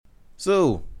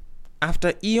So,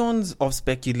 after eons of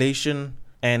speculation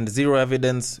and zero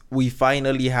evidence, we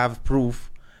finally have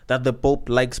proof that the Pope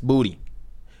likes booty.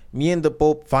 Me and the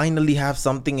Pope finally have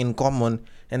something in common,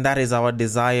 and that is our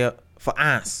desire for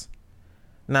ass.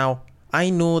 Now, I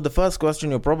know the first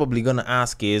question you're probably gonna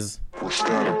ask is,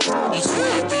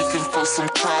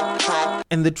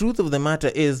 and the truth of the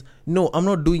matter is, no, I'm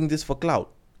not doing this for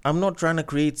clout. I'm not trying to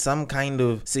create some kind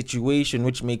of situation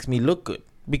which makes me look good.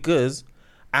 Because,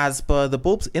 as per the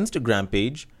Pope's Instagram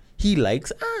page, he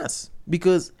likes ass.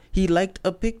 Because he liked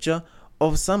a picture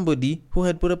of somebody who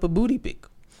had put up a booty pic.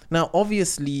 Now,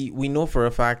 obviously, we know for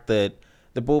a fact that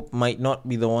the Pope might not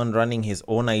be the one running his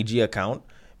own IG account,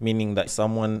 meaning that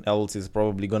someone else is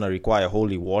probably going to require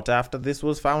holy water after this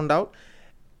was found out.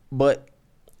 But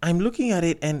I'm looking at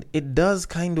it and it does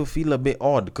kind of feel a bit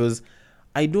odd because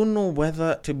I don't know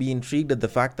whether to be intrigued at the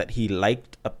fact that he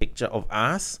liked a picture of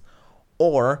ass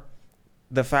or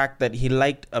the fact that he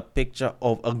liked a picture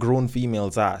of a grown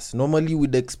female's ass. Normally,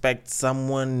 we'd expect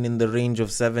someone in the range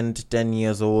of 7 to 10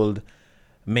 years old,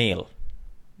 male.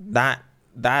 That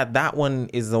one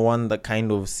is the one that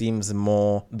kind of seems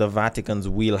more the Vatican's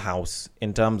wheelhouse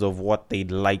in terms of what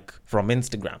they'd like from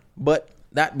Instagram. But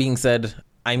that being said,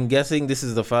 I'm guessing this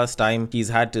is the first time he's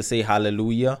had to say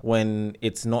hallelujah when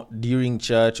it's not during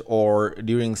church or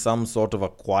during some sort of a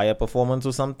choir performance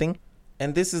or something.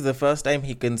 And this is the first time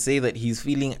he can say that he's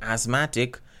feeling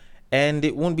asthmatic and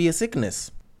it won't be a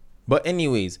sickness. But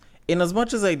anyways, in as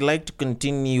much as I'd like to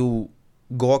continue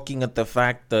gawking at the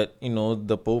fact that,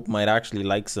 the Pope might actually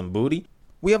like some booty,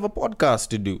 we have a podcast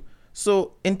to do.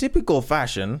 So, in typical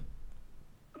fashion,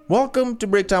 welcome to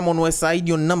Break Time on Westside,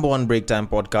 your number one break time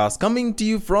podcast, coming to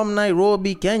you from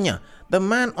Nairobi, Kenya. The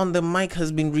man on the mic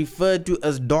has been referred to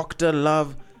as Dr.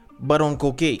 Love, but on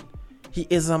cocaine. He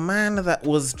is a man that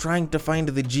was trying to find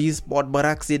the G-spot but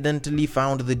accidentally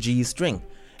found the G-string.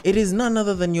 It is none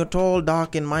other than your tall,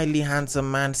 dark and mildly handsome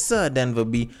man, Sir Denver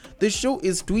B. The show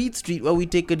is Tweet Street, where we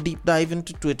take a deep dive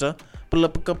into Twitter, pull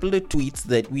up a couple of tweets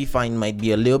that we find might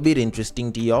be a little bit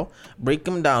interesting to y'all, break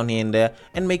them down here and there,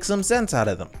 and make some sense out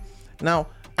of them. Now,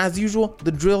 as usual,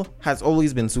 the drill has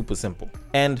always been super simple.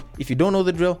 And if you don't know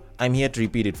the drill, I'm here to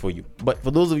repeat it for you. But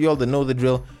for those of y'all that know the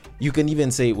drill, you can even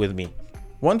say it with me.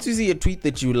 Once you see a tweet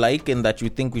that you like and that you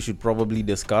think we should probably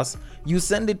discuss, you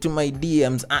send it to my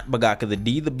DMs at Bagaka the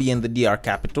D. The B and the D are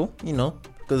capital,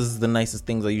 because the nicest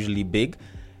things are usually big.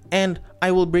 And I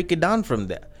will break it down from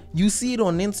there. You see it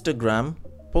on Instagram,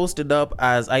 posted up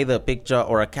as either a picture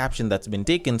or a caption that's been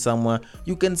taken somewhere.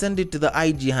 You can send it to the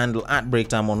IG handle at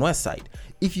Breaktime on Westside.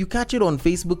 If you catch it on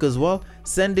Facebook as well,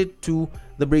 send it to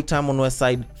the Breaktime on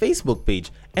Westside Facebook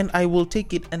page, and I will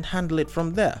take it and handle it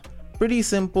from there. Pretty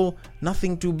simple,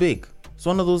 nothing too big. It's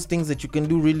one of those things that you can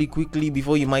do really quickly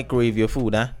before you microwave your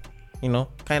food, kind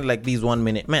of like these 1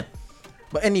 minute men.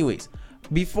 But anyways,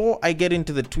 before I get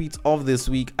into the tweets of this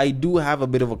week, I do have a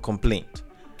bit of a complaint.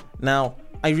 Now,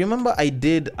 I remember I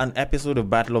did an episode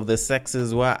of Battle of the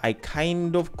Sexes where I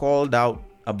kind of called out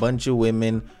a bunch of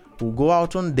women who go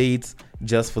out on dates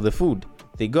just for the food.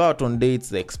 They go out on dates,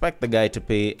 they expect the guy to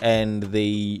pay, and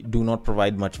they do not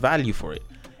provide much value for it.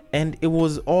 And it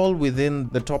was all within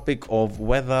the topic of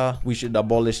whether we should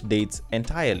abolish dates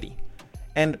entirely.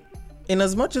 And in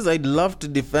as much as I'd love to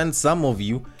defend some of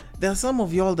you, there are some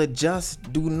of y'all that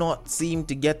just do not seem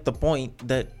to get the point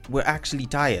that we're actually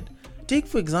tired. Take,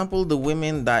 for example, the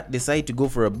women that decide to go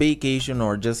for a vacation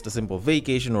or just a simple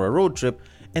vacation or a road trip,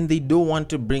 and they don't want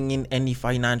to bring in any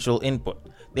financial input.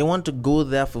 They want to go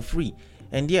there for free.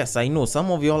 And yes, I know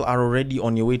some of y'all are already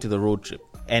on your way to the road trip,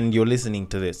 and you're listening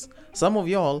to this. Some of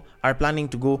y'all are planning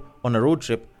to go on a road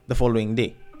trip the following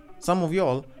day. Some of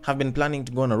y'all have been planning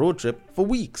to go on a road trip for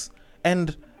weeks.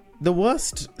 And the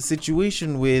worst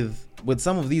situation with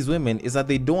some of these women is that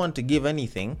they don't want to give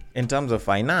anything in terms of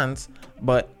finance,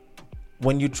 but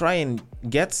when you try and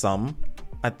get some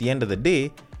at the end of the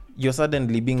day, you're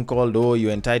suddenly being called, oh,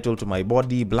 you're entitled to my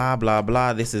body, blah, blah,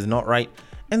 blah, this is not right.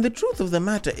 And the truth of the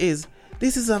matter is,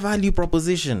 this is a value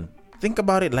proposition. Think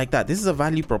about it like that. This is a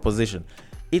value proposition.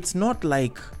 It's not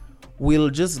like we'll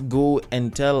just go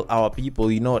and tell our people,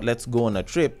 let's go on a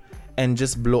trip and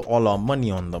just blow all our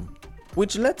money on them.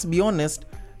 Which, let's be honest,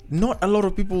 not a lot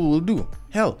of people will do.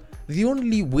 Hell, the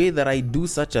only way that I do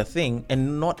such a thing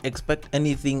and not expect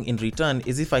anything in return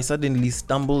is if I suddenly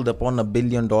stumbled upon $1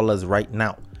 billion right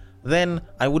now. Then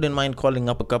I wouldn't mind calling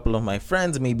up a couple of my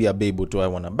friends, maybe a babe or two I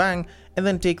want to bang, and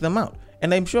then take them out.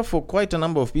 And I'm sure for quite a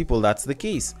number of people that's the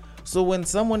case. So when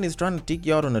someone is trying to take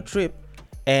you out on a trip,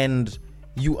 and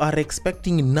you are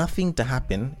expecting nothing to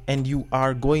happen and you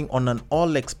are going on an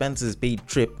all expenses paid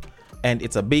trip, and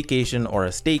it's a vacation or a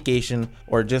staycation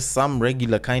or just some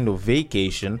regular kind of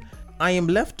vacation, I am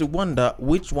left to wonder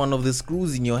which one of the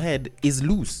screws in your head is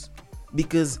loose.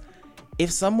 Because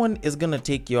if someone is gonna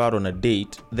take you out on a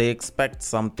date, they expect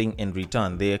something in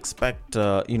return. They expect,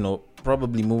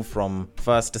 probably move from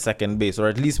first to second base, or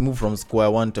at least move from square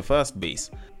one to first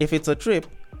base. If it's a trip,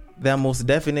 they're most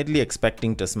definitely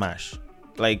expecting to smash.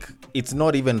 Like, it's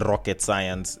not even rocket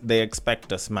science. They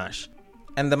expect a smash.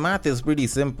 And the math is pretty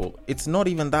simple. It's not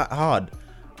even that hard.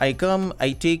 I come,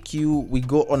 I take you, we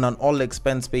go on an all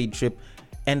expense paid trip,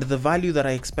 and the value that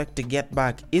I expect to get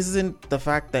back isn't the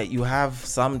fact that you have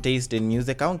some taste in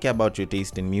music. I don't care about your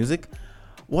taste in music.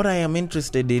 What I am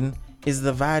interested in is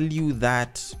the value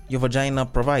that your vagina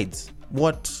provides.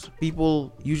 What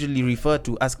people usually refer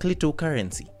to as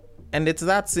clitocurrency. And it's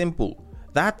that simple.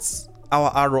 That's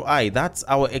our ROI. That's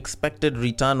our expected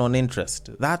return on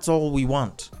interest. That's all we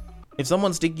want. If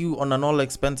someone's taking you on an all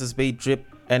expenses paid trip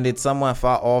and it's somewhere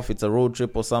far off, it's a road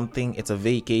trip or something, it's a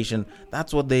vacation,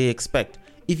 that's what they expect.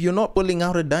 If you're not pulling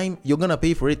out a dime, you're gonna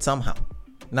pay for it somehow.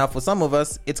 Now for some of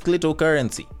us, it's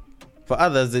clitocurrency. For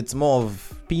others, it's more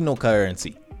of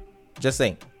pinocurrency. Just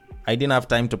saying. I didn't have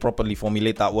time to properly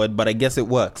formulate that word, but I guess it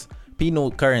works.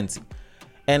 Pinocurrency.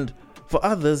 And for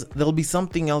others, there'll be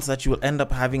something else that you will end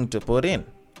up having to put in.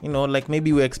 Like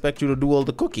maybe we expect you to do all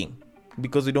the cooking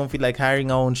because we don't feel like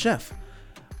hiring our own chef.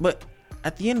 But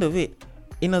at the end of it,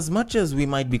 in as much as we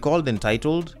might be called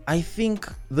entitled, I think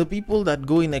the people that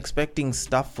go in expecting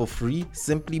stuff for free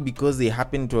simply because they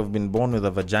happen to have been born with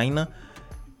a vagina,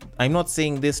 I'm not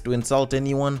saying this to insult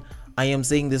anyone, I am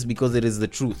saying this because it is the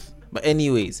truth. But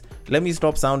anyways, let me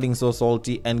stop sounding so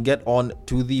salty and get on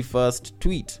to the first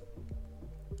tweet.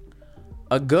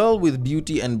 A girl with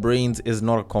beauty and brains is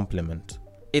not a compliment.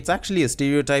 It's actually a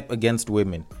stereotype against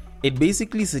women. It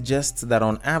basically suggests that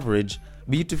on average,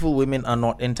 beautiful women are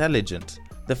not intelligent.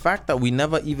 The fact that we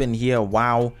never even hear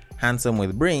 "wow, handsome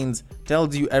with brains"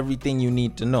 tells you everything you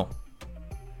need to know.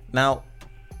 Now,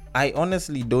 I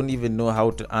honestly don't even know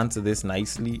how to answer this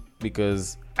nicely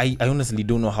because I honestly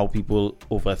don't know how people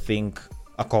overthink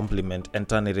a compliment and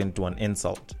turn it into an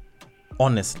insult.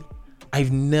 Honestly,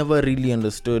 I've never really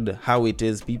understood how it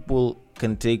is people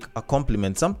can take a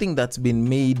compliment, something that's been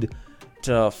made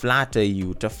to flatter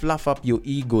you, to fluff up your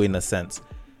ego in a sense,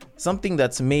 something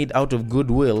that's made out of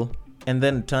goodwill and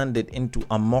then turned it into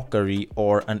a mockery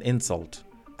or an insult.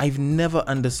 I've never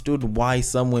understood why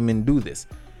some women do this.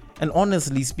 And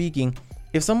honestly speaking,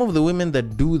 if some of the women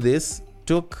that do this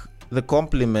took the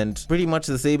compliment pretty much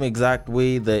the same exact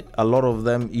way that a lot of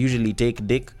them usually take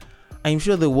dick, I'm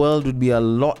sure the world would be a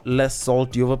lot less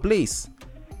salty of a place.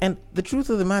 And the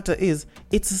truth of the matter is,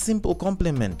 it's a simple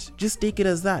compliment. Just take it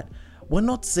as that. We're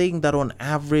not saying that on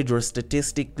average or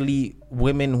statistically,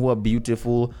 women who are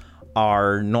beautiful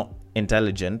are not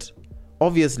intelligent.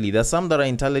 Obviously, there's some that are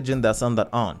intelligent, there's some that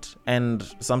aren't. And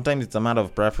sometimes it's a matter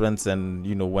of preference and,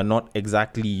 we're not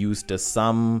exactly used to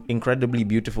some incredibly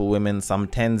beautiful women, some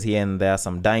tens here and there,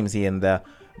 some dimes here and there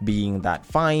being that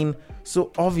fine.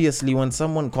 So obviously, when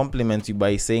someone compliments you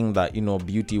by saying that,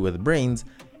 beauty with brains,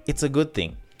 it's a good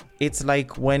thing. It's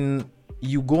like when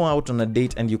you go out on a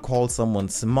date and you call someone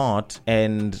smart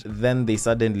and then they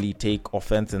suddenly take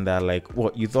offense and they're like,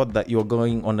 what, you thought that you're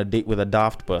going on a date with a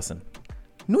daft person?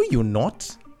 No, you're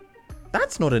not.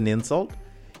 That's not an insult.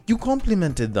 You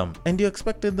complimented them and you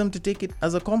expected them to take it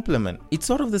as a compliment. It's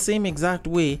sort of the same exact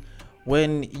way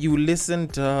when you listen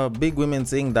to big women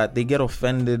saying that they get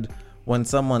offended when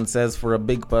someone says for a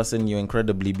big person you're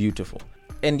incredibly beautiful.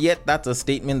 And yet that's a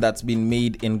statement that's been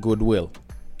made in goodwill.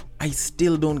 I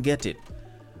still don't get it.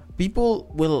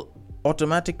 People will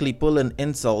automatically pull an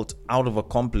insult out of a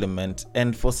compliment,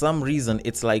 and for some reason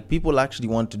it's like people actually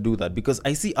want to do that, because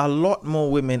I see a lot more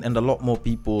women and a lot more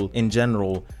people in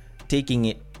general taking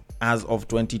it as of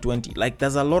 2020. Like,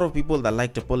 there's a lot of people that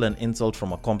like to pull an insult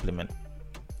from a compliment.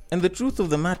 And the truth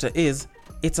of the matter is,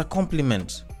 it's a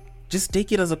compliment. Just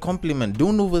take it as a compliment.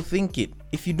 Don't overthink it.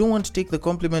 If you don't want to take the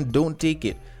compliment, don't take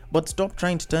it. But stop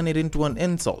trying to turn it into an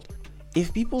insult.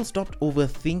 If people stopped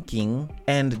overthinking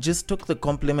and just took the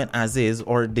compliment as is,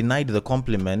 or denied the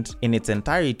compliment in its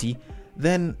entirety,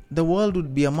 then the world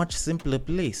would be a much simpler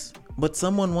place. But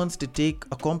someone wants to take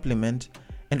a compliment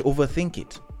and overthink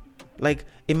it. Like,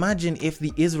 imagine if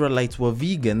the Israelites were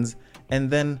vegans and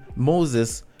then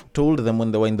Moses told them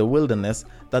when they were in the wilderness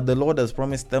that the Lord has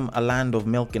promised them a land of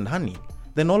milk and honey.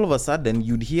 Then all of a sudden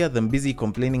you'd hear them busy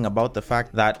complaining about the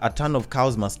fact that a ton of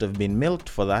cows must have been milked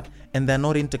for that, and they're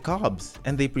not into carbs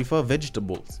and they prefer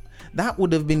vegetables. That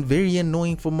would have been very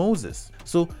annoying for Moses.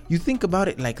 So you think about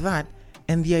it like that,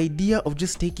 and the idea of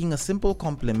just taking a simple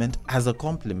compliment as a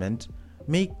compliment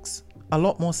makes a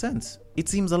lot more sense. It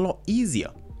seems a lot easier.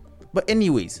 But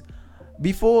anyways,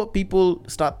 before people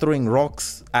start throwing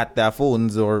rocks at their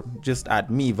phones or just at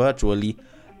me virtually,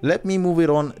 let me move it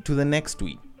on to the next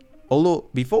tweet. Although,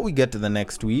 before we get to the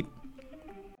next tweet,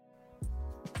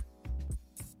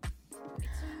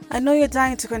 I know you're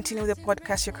dying to continue the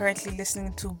podcast you're currently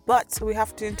listening to, but we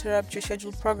have to interrupt your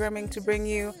scheduled programming to bring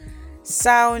you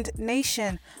Sound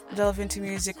Nation. We delve into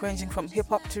music ranging from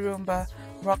hip-hop to rumba,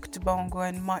 rock to bongo,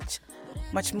 and much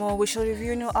more. We shall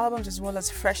review new albums as well as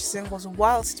fresh singles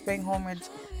whilst paying homage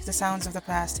to the sounds of the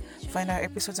past. Find our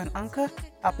episodes on Anchor,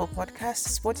 Apple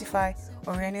Podcasts, Spotify,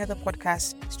 or any other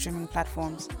podcast streaming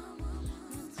platforms.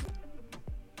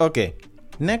 Okay,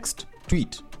 next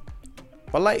tweet.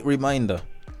 Polite reminder.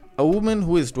 A woman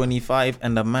who is 25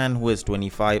 and a man who is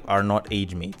 25 are not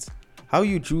age mates. How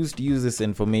you choose to use this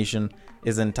information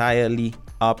is entirely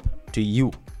up to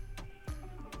you.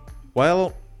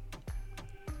 Well,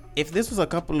 if this was a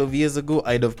couple of years ago,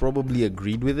 I'd have probably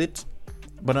agreed with it.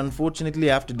 But unfortunately,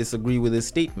 I have to disagree with this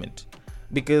statement.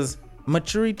 Because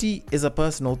maturity is a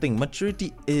personal thing.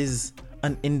 Maturity is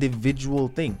an individual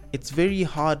thing. It's very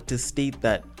hard to state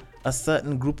that a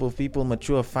certain group of people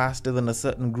mature faster than a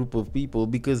certain group of people,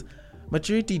 because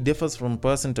maturity differs from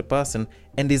person to person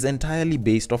and is entirely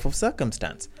based off of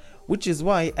circumstance. Which is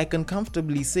why I can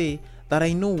comfortably say that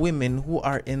I know women who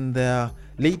are in their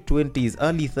late 20s,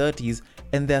 early 30s,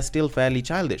 and they're still fairly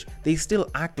childish. They still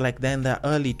act like they're in their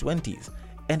early 20s.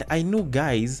 And I know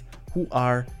guys who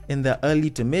are in their early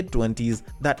to mid 20s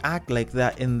that act like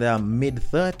they're in their mid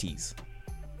 30s.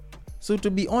 So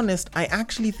to be honest, I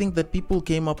actually think that people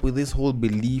came up with this whole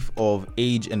belief of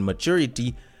age and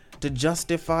maturity to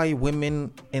justify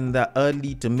women in their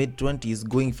early to mid 20s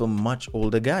going for much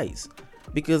older guys.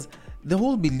 Because the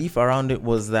whole belief around it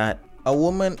was that a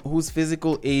woman whose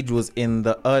physical age was in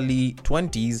the early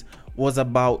 20s was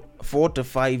about 4 to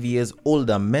 5 years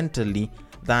older mentally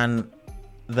than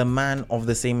the man of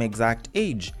the same exact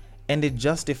age. And it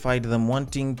justified them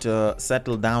wanting to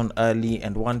settle down early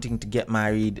and wanting to get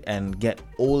married and get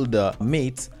older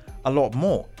mates a lot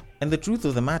more. And the truth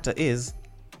of the matter is,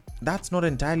 that's not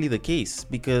entirely the case,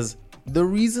 because the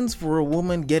reasons for a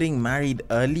woman getting married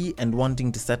early and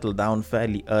wanting to settle down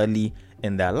fairly early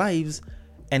in their lives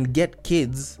and get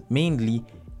kids mainly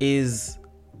is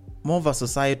more of a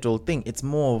societal thing. It's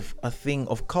more of a thing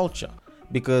of culture,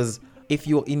 because if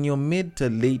you're in your mid to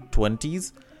late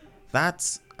 20s,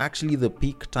 that's actually the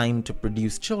peak time to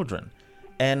produce children.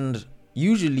 And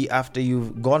usually after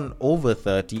you've gone over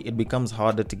 30, it becomes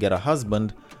harder to get a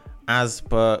husband as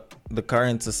per the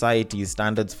current society's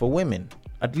standards for women,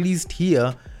 at least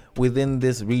here within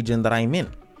this region that I'm in.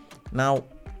 Now,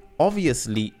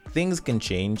 obviously things can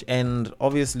change, and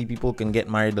obviously people can get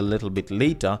married a little bit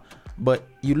later, but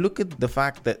you look at the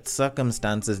fact that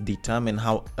circumstances determine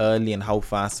how early and how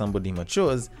fast somebody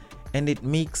matures, and it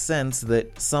makes sense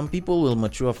that some people will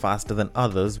mature faster than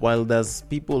others, while there's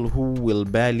people who will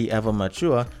barely ever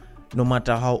mature no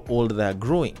matter how old they're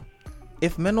growing.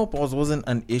 If menopause wasn't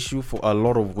an issue for a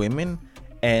lot of women,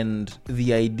 and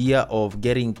the idea of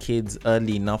getting kids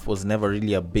early enough was never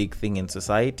really a big thing in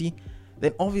society,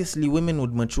 then obviously women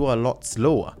would mature a lot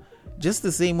slower. Just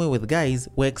the same way with guys,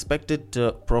 we're expected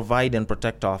to provide and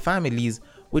protect our families,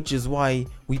 which is why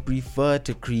we prefer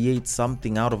to create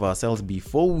something out of ourselves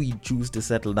before we choose to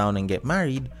settle down and get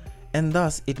married, and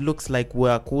thus it looks like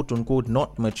we're quote-unquote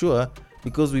not mature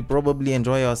because we probably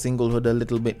enjoy our singlehood a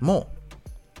little bit more.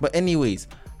 But anyways,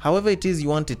 however it is you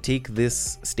want to take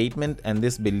this statement and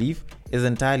this belief is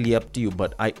entirely up to you,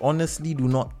 but I honestly do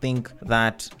not think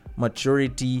that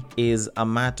maturity is a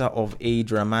matter of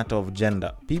age or a matter of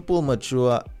gender. People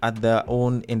mature at their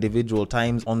own individual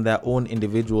times, on their own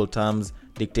individual terms,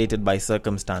 dictated by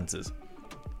circumstances.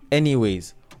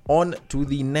 Anyways, on to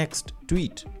the next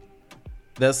tweet.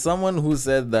 There's someone who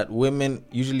said that women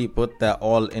usually put their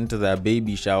all into their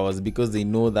baby showers because they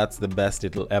know that's the best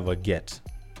it'll ever get.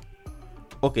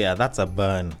 Okay, yeah, that's a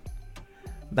burn.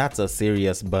 That's a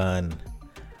serious burn.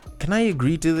 Can I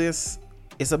agree to this?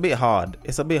 It's a bit hard.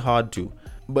 It's a bit hard to.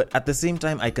 But at the same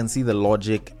time, I can see the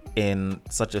logic in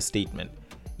such a statement.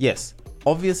 Yes,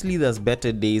 obviously there's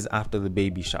better days after the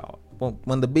baby shower.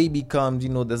 When the baby comes,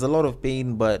 there's a lot of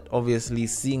pain, but obviously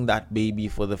seeing that baby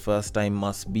for the first time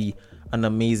must be an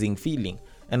amazing feeling.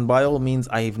 And by all means,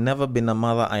 I've never been a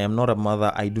mother. I am not a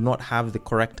mother. I do not have the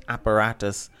correct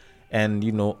apparatus and,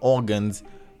 organs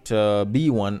to be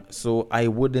one. So I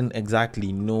wouldn't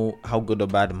exactly know how good or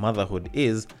bad motherhood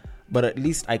is. But at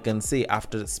least I can say,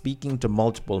 after speaking to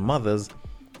multiple mothers,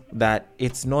 that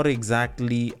it's not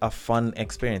exactly a fun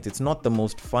experience. It's not the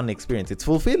most fun experience. It's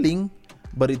fulfilling,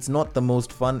 but it's not the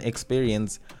most fun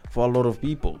experience for a lot of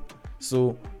people.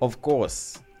 So, of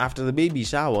course, after the baby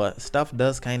shower, stuff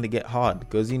does kind of get hard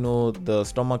because, the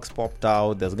stomach's popped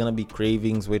out. There's going to be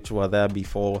cravings which were there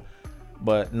before.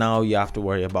 But now you have to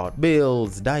worry about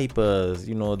bills, diapers.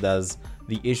 There's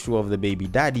the issue of the baby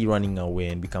daddy running away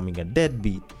and becoming a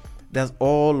deadbeat. There's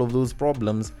all of those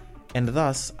problems. And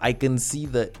thus, I can see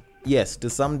that, yes, to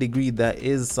some degree, there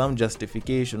is some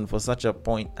justification for such a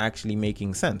point actually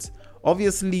making sense.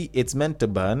 Obviously, it's meant to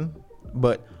burn,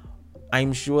 but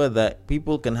I'm sure that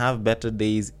people can have better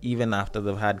days even after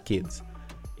they've had kids.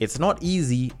 It's not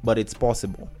easy, but it's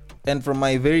possible. And from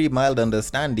my very mild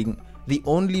understanding, the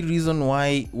only reason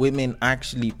why women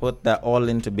actually put that all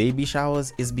into baby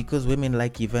showers is because women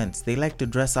like events. They like to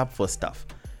dress up for stuff.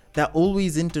 They're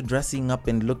always into dressing up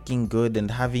and looking good and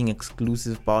having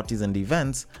exclusive parties and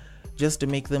events just to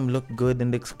make them look good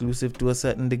and exclusive to a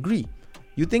certain degree.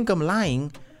 You think I'm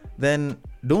lying? Then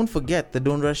don't forget the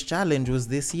Don't Rush Challenge was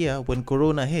this year when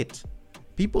Corona hit.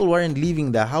 People weren't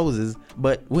leaving their houses,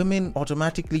 but women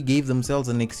automatically gave themselves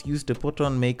an excuse to put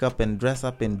on makeup and dress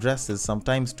up in dresses,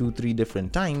 sometimes 2-3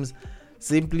 different times,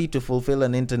 simply to fulfill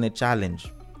an internet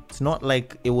challenge. It's not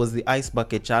like it was the ice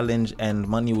bucket challenge and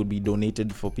money would be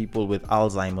donated for people with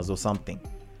Alzheimer's or something.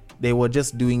 They were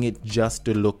just doing it just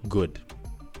to look good.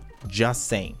 Just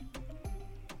saying.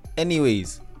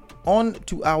 Anyways, on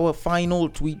to our final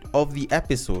tweet of the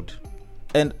episode.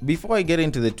 And before I get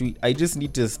into the tweet, I just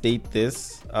need to state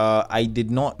this. I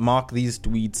did not mark these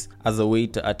tweets as a way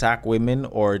to attack women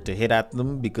or to hit at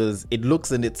them because it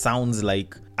looks and it sounds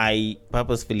like I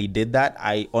purposefully did that.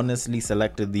 I honestly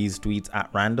selected these tweets at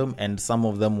random and some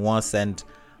of them were sent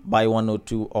by one or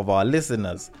two of our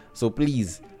listeners. So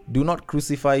please do not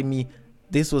crucify me.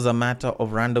 This was a matter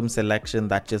of random selection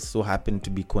that just so happened to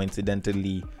be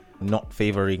coincidentally not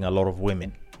favoring a lot of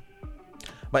women.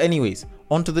 But anyways,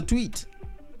 on to the tweet.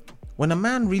 When a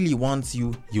man really wants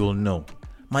you, you'll know.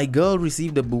 My girl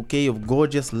received a bouquet of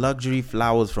gorgeous luxury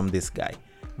flowers from this guy.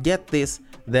 Get this,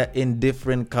 they're in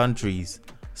different countries.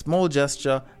 Small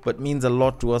gesture, but means a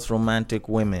lot to us romantic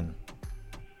women.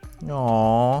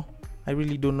 Aww, I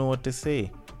really don't know what to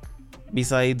say.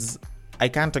 Besides, I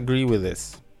can't agree with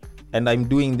this. And I'm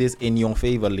doing this in your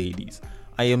favor, ladies.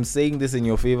 I am saying this in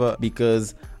your favor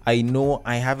because I know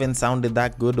I haven't sounded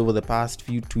that good over the past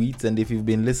few tweets, and if you've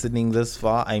been listening this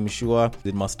far, I'm sure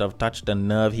it must have touched a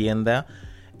nerve here and there.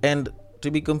 And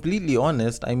to be completely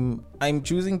honest, I'm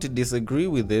choosing to disagree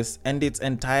with this, and it's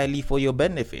entirely for your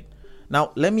benefit.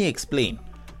 Now, let me explain.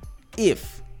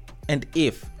 If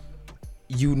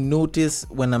you notice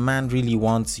when a man really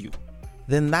wants you,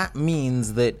 then that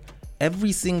means that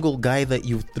every single guy that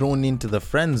you've thrown into the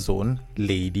friend zone,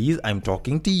 ladies, I'm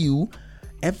talking to you,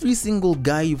 every single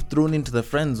guy you've thrown into the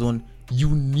friend zone, you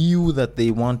knew that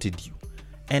they wanted you.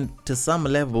 And to some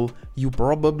level, you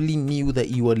probably knew that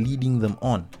you were leading them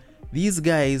on. These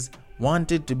guys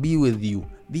wanted to be with you.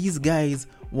 These guys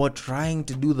were trying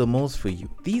to do the most for you.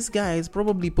 These guys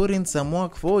probably put in some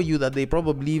work for you that they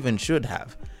probably even should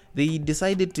have. They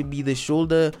decided to be the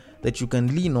shoulder that you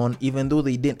can lean on, even though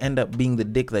they didn't end up being the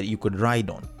dick that you could ride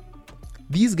on.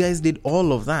 These guys did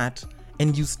all of that,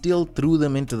 and you still threw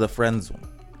them into the friend zone.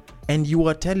 And you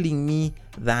are telling me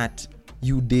that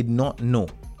you did not know.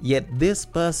 Yet this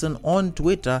person on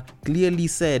Twitter clearly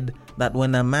said that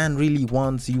when a man really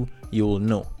wants you, you'll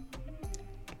know.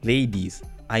 Ladies,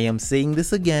 I am saying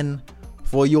this again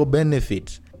for your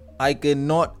benefit. I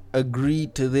cannot agree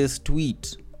to this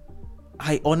tweet.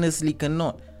 I honestly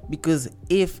cannot. Because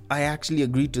if I actually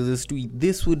agree to this tweet,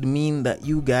 this would mean that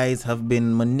you guys have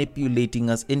been manipulating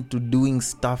us into doing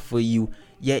stuff for you,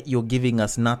 yet you're giving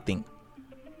us nothing.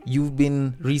 You've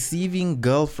been receiving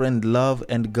girlfriend love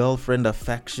and girlfriend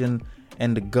affection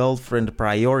and girlfriend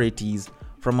priorities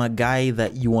from a guy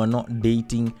that you are not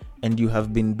dating, and you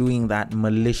have been doing that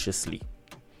maliciously.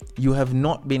 You have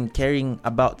not been caring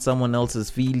about someone else's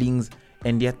feelings,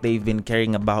 and yet they've been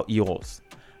caring about yours.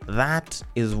 That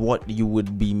is what you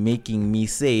would be making me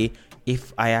say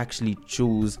if I actually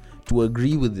chose to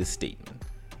agree with this statement.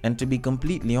 And to be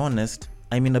completely honest,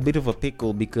 I'm in a bit of a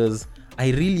pickle because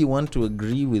I really want to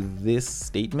agree with this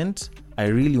statement. I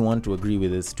really want to agree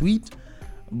with this tweet.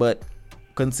 But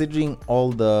considering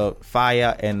all the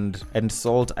fire and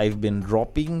salt I've been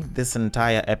dropping this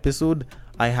entire episode,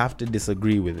 I have to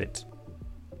disagree with it.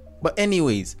 But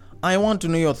anyways, I want to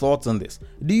know your thoughts on this.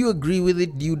 Do you agree with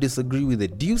it? Do you disagree with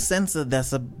it? Do you sense that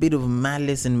there's a bit of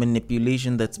malice and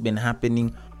manipulation that's been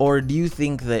happening? Or do you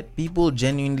think that people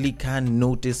genuinely can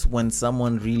notice when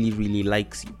someone really, really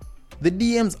likes you? The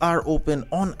DMs are open.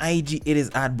 On IG, it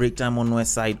is at Breaktime on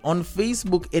Westside. On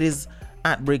Facebook, it is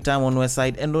at Breaktime on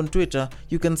Westside, and on Twitter,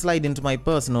 you can slide into my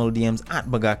personal DMs at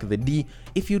Bagak the D.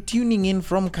 If you're tuning in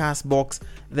from Castbox,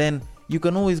 then you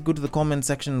can always go to the comment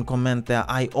section and comment there.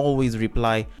 I always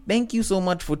reply. Thank you so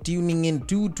much for tuning in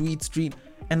to Tweet Street,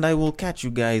 and I will catch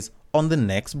you guys on the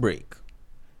next break.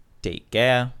 Take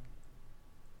care.